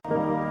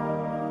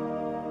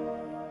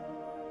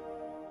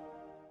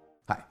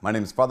Hi, my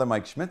name is Father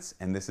Mike Schmitz,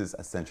 and this is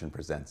Ascension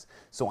Presents.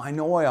 So I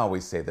know I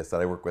always say this,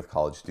 that I work with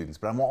college students,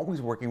 but I'm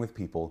always working with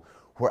people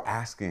who are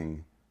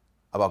asking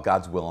about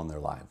God's will in their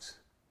lives.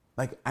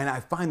 And I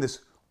find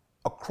this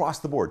across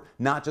the board,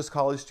 not just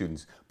college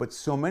students, but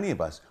so many of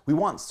us, we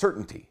want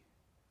certainty.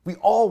 We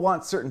all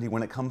want certainty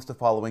when it comes to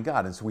following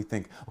God. And so we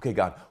think, okay,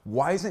 God,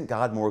 why isn't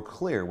God more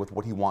clear with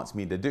what he wants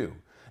me to do?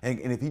 And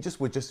if he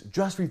would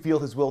just reveal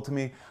his will to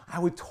me, I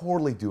would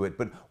totally do it.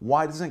 But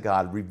why doesn't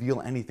God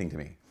reveal anything to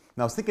me?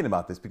 Now, I was thinking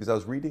about this because I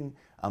was reading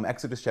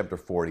Exodus chapter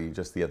 40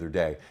 just the other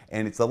day,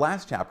 and it's the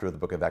last chapter of the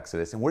book of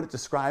Exodus, and what it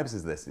describes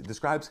is this. It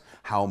describes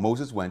how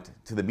Moses went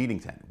to the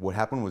meeting tent. What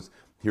happened was,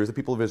 here's the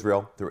people of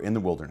Israel, they're in the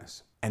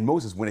wilderness. And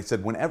Moses, when it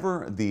said,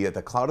 whenever the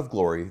cloud of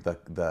glory,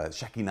 the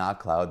Shekinah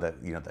cloud, the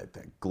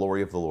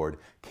glory of the Lord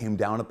came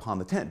down upon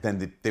the tent,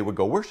 then they would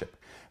go worship.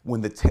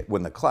 When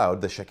the cloud,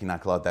 the Shekinah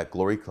cloud, that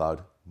glory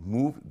cloud,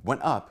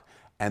 went up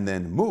and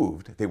then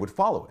moved, they would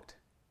follow it.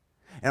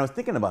 And I was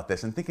thinking about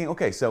this and thinking,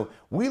 okay, so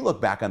we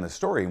look back on the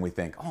story and we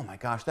think, oh my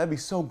gosh, that'd be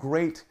so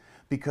great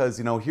because,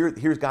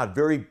 here's God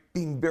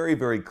being very,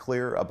 very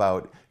clear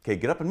about, okay,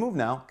 get up and move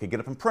now. Okay,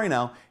 get up and pray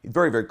now.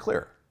 Very, very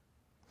clear.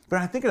 But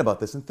I'm thinking about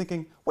this and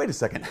thinking, wait a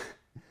second.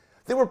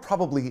 There were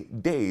probably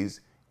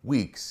days,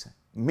 weeks,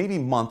 maybe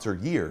months or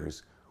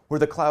years where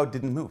the cloud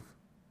didn't move.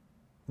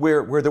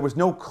 Where there was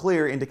no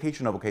clear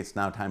indication of, okay, it's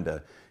now time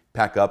to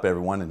pack up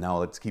everyone and now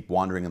let's keep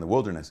wandering in the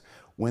wilderness.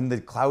 When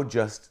the cloud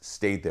just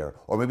stayed there,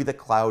 or maybe the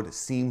cloud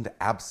seemed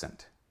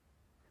absent.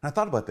 And I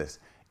thought about this.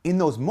 In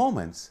those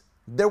moments,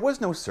 there was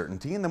no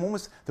certainty. In the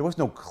moments, there was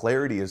no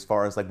clarity as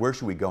far as where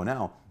should we go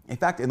now? In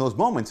fact, in those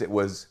moments, it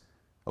was,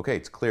 okay,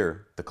 it's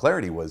clear. The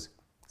clarity was,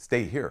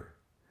 stay here.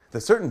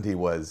 The certainty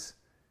was,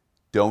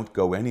 don't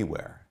go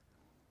anywhere.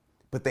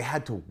 But they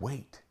had to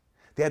wait.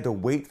 They had to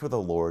wait for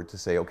the Lord to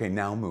say, okay,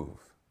 now move.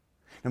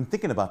 And I'm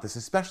thinking about this,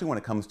 especially when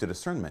it comes to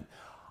discernment.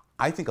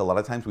 I think a lot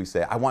of times we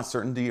say, I want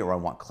certainty or I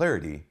want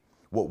clarity.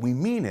 What we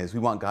mean is we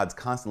want God's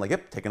constant,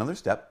 yep, take another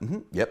step.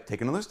 Yep, take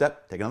another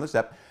step, take another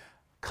step.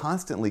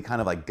 Constantly kind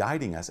of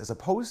guiding us, as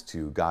opposed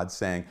to God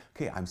saying,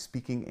 okay, I'm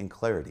speaking in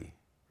clarity.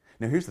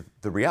 Now here's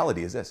the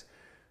reality is this.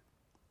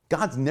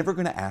 God's never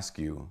going to ask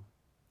you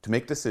to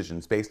make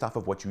decisions based off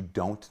of what you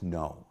don't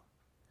know.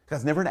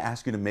 God's never going to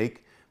ask you to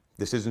make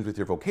decisions with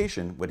your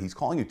vocation, what he's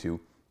calling you to,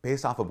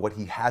 based off of what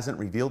he hasn't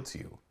revealed to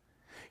you.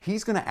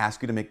 He's going to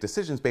ask you to make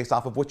decisions based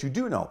off of what you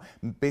do know,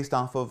 based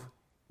off of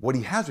what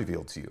he has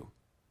revealed to you.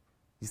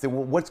 You say,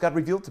 well, what's God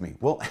revealed to me?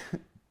 Well,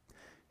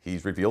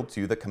 he's revealed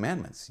to you the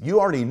commandments. You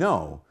already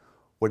know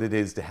what it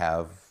is to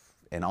have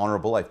an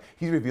honorable life.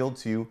 He's revealed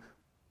to you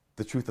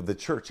the truth of the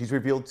church. He's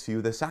revealed to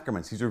you the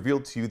sacraments. He's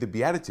revealed to you the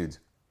Beatitudes.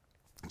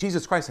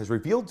 Jesus Christ has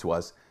revealed to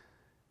us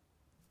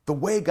the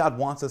way God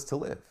wants us to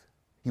live.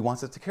 He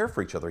wants us to care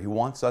for each other. He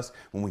wants us,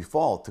 when we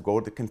fall, to go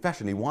to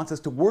confession. He wants us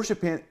to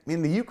worship him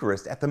in the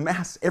Eucharist at the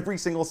Mass every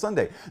single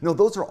Sunday. No,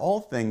 those are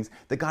all things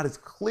that God has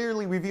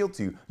clearly revealed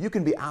to you. You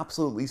can be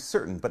absolutely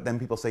certain, but then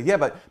people say, yeah,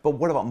 but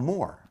what about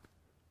more?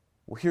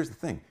 Well, here's the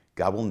thing.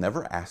 God will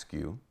never ask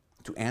you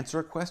to answer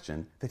a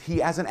question that he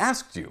hasn't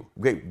asked you.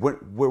 Okay, where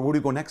do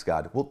you go next,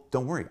 God? Well,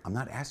 don't worry. I'm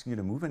not asking you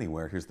to move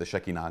anywhere. Here's the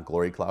Shekinah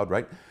glory cloud,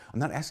 right? I'm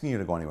not asking you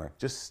to go anywhere.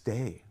 Just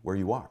stay where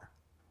you are.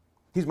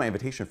 Here's my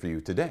invitation for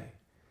you today.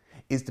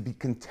 Is to be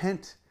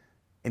content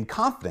and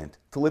confident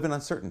to live in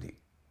uncertainty.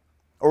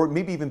 Or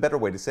maybe even better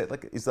way to say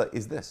it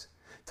is this.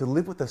 To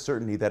live with the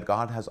certainty that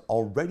God has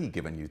already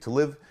given you. To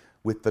live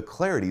with the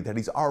clarity that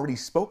he's already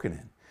spoken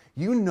in.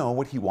 You know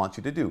what he wants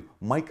you to do.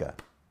 Micah,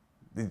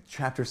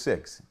 chapter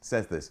 6,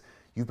 says this.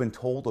 You've been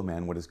told, O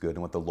man, what is good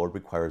and what the Lord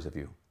requires of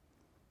you.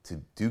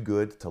 To do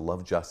good, to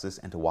love justice,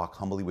 and to walk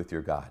humbly with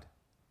your God.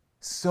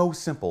 So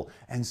simple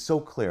and so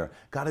clear.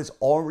 God has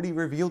already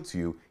revealed to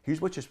you,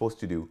 here's what you're supposed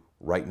to do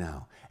right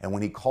now. And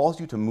when he calls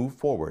you to move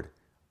forward,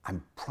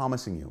 I'm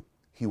promising you,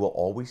 he will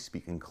always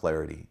speak in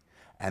clarity.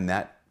 And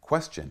that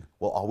question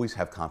will always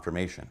have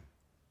confirmation.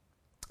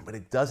 But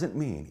it doesn't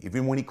mean,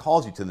 even when he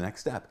calls you to the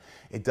next step,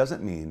 it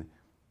doesn't mean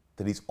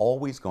that he's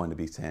always going to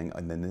be saying,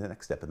 and then the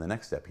next step, and the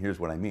next step. Here's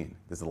what I mean.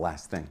 This is the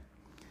last thing.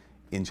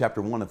 In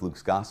chapter 1 of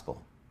Luke's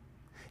Gospel,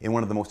 in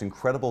one of the most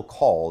incredible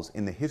calls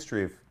in the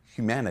history of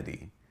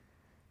humanity,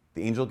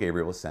 the angel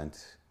Gabriel was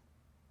sent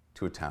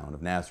to a town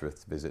of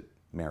Nazareth to visit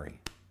Mary.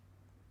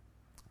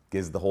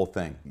 Gives the whole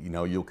thing.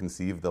 You'll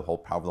conceive the whole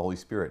power of the Holy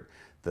Spirit.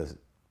 The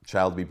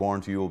child to be born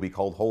to you will be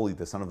called Holy,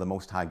 the Son of the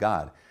Most High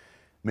God.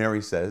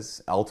 Mary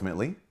says,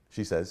 ultimately,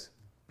 she says,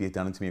 be it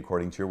done unto me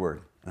according to your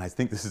word. And I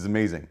think this is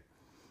amazing.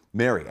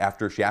 Mary,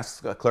 after she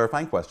asks a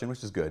clarifying question,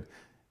 which is good,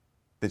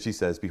 then she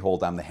says,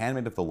 behold, I'm the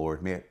handmaid of the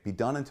Lord. May it be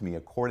done unto me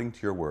according to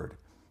your word.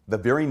 The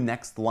very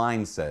next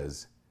line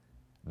says,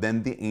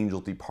 then the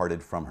angel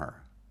departed from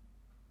her.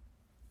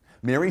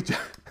 Mary,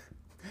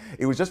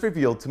 it was just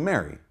revealed to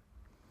Mary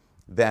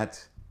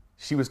that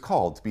she was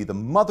called to be the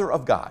mother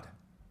of God,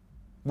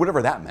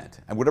 whatever that meant,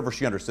 and whatever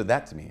she understood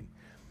that to mean.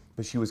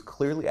 But she was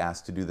clearly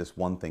asked to do this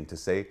one thing,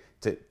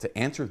 to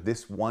answer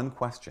this one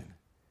question.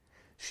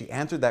 She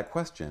answered that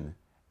question,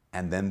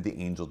 and then the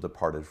angel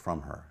departed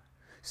from her.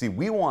 See,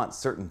 we want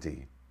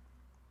certainty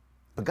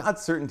But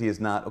God's certainty is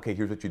not, okay,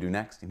 here's what you do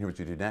next, and here's what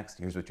you do next,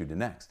 and here's what you do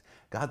next.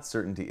 God's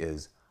certainty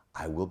is,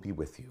 I will be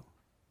with you.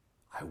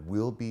 I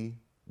will be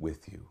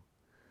with you.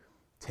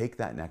 Take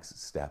that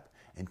next step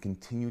and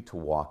continue to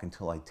walk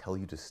until I tell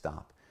you to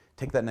stop.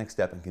 Take that next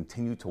step and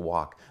continue to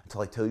walk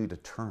until I tell you to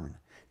turn.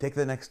 Take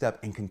the next step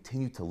and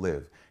continue to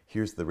live.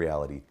 Here's the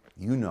reality.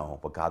 You know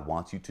what God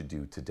wants you to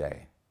do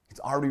today. He's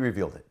already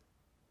revealed it.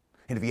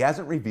 And if he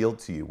hasn't revealed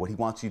to you what he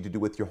wants you to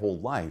do with your whole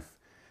life,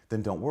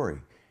 then don't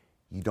worry.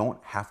 You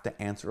don't have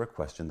to answer a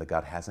question that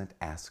God hasn't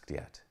asked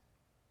yet.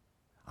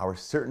 Our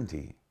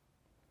certainty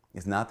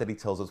is not that he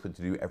tells us what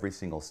to do every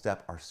single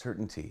step. Our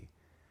certainty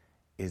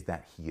is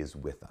that he is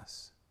with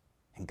us.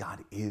 And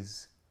God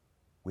is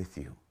with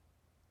you.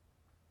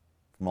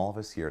 From all of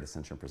us here at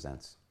Ascension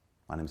Presents,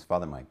 my name is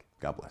Father Mike.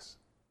 God bless.